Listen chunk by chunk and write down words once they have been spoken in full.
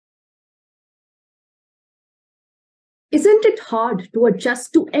Isn't it hard to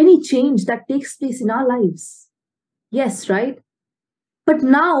adjust to any change that takes place in our lives? Yes, right? But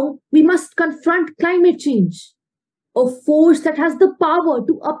now we must confront climate change, a force that has the power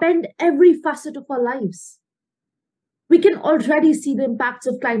to upend every facet of our lives. We can already see the impacts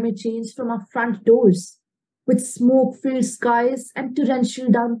of climate change from our front doors, with smoke filled skies and torrential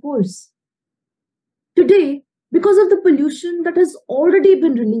downpours. Today, because of the pollution that has already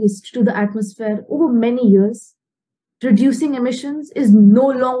been released to the atmosphere over many years, reducing emissions is no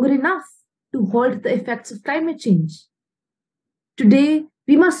longer enough to halt the effects of climate change. Today,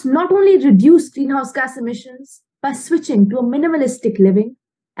 we must not only reduce greenhouse gas emissions by switching to a minimalistic living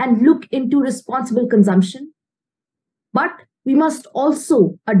and look into responsible consumption, but we must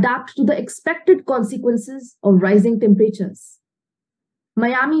also adapt to the expected consequences of rising temperatures.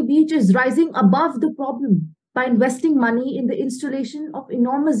 Miami Beach is rising above the problem by investing money in the installation of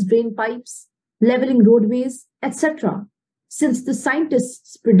enormous drain pipes, leveling roadways, etc., since the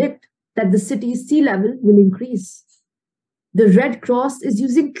scientists predict that the city's sea level will increase. The Red Cross is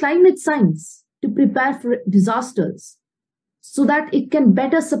using climate science to prepare for disasters so that it can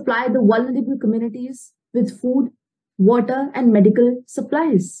better supply the vulnerable communities with food, water, and medical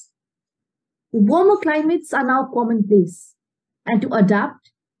supplies. Warmer climates are now commonplace, and to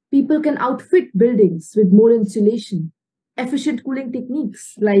adapt, people can outfit buildings with more insulation, efficient cooling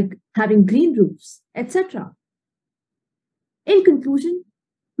techniques like having green roofs, etc. In conclusion,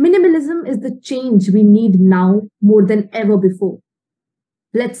 minimalism is the change we need now more than ever before.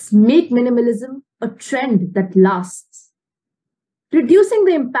 Let's make minimalism a trend that lasts. Reducing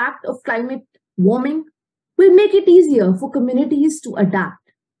the impact of climate warming will make it easier for communities to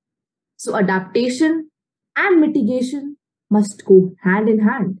adapt. So, adaptation and mitigation must go hand in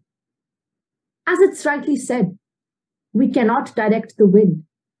hand. As it's rightly said, we cannot direct the wind,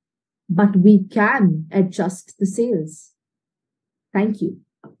 but we can adjust the sails. Thank you.